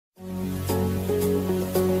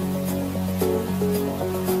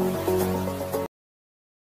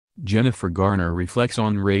Jennifer Garner reflects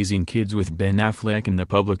on raising kids with Ben Affleck in the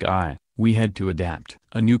public eye. We had to adapt.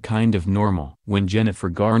 A new kind of normal. When Jennifer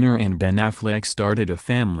Garner and Ben Affleck started a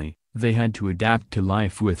family, they had to adapt to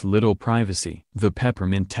life with little privacy. The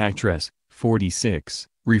Peppermint actress, 46,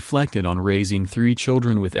 reflected on raising 3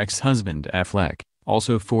 children with ex-husband Affleck,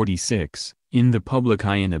 also 46, in the public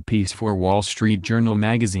eye in a piece for Wall Street Journal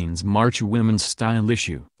magazine's March Women's Style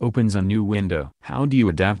issue. Opens a new window. How do you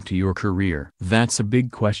adapt to your career? That's a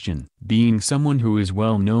big question. Being someone who is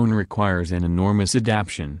well known requires an enormous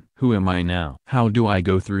adaptation. Who am I now? How do I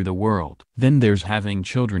go through the world? Then there's having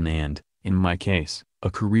children and, in my case, a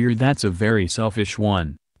career that's a very selfish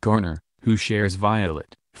one. Garner, who shares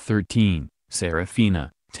Violet, 13,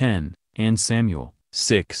 Serafina, 10, and Samuel,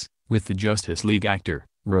 6, with the Justice League actor,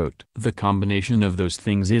 wrote, "The combination of those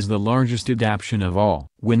things is the largest adaptation of all.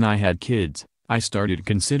 When I had kids, I started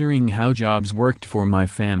considering how jobs worked for my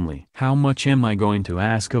family. How much am I going to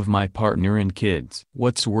ask of my partner and kids?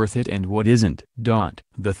 What's worth it and what isn't?"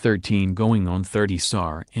 The 13 going on 30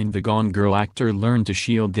 star and the Gone Girl actor learned to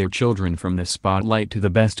shield their children from the spotlight to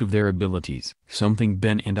the best of their abilities. Something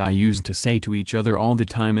Ben and I used to say to each other all the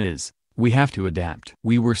time is, "We have to adapt."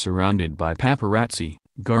 We were surrounded by paparazzi,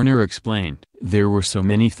 Garner explained. There were so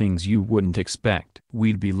many things you wouldn't expect.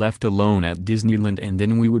 We'd be left alone at Disneyland and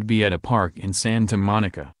then we would be at a park in Santa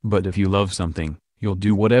Monica. But if you love something, you'll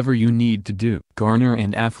do whatever you need to do. Garner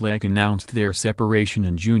and Affleck announced their separation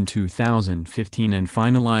in June 2015 and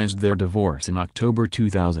finalized their divorce in October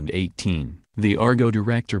 2018. The Argo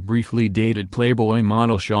director briefly dated Playboy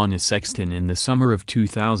model Shauna Sexton in the summer of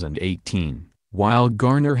 2018, while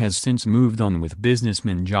Garner has since moved on with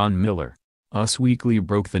businessman John Miller. Us Weekly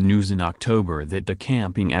broke the news in October that the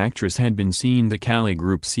camping actress had been seeing the Cali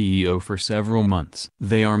Group CEO for several months.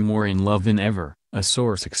 They are more in love than ever, a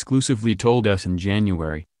source exclusively told us in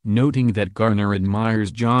January, noting that Garner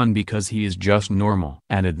admires John because he is just normal.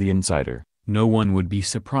 Added the insider, no one would be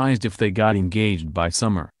surprised if they got engaged by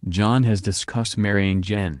summer. John has discussed marrying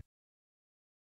Jen.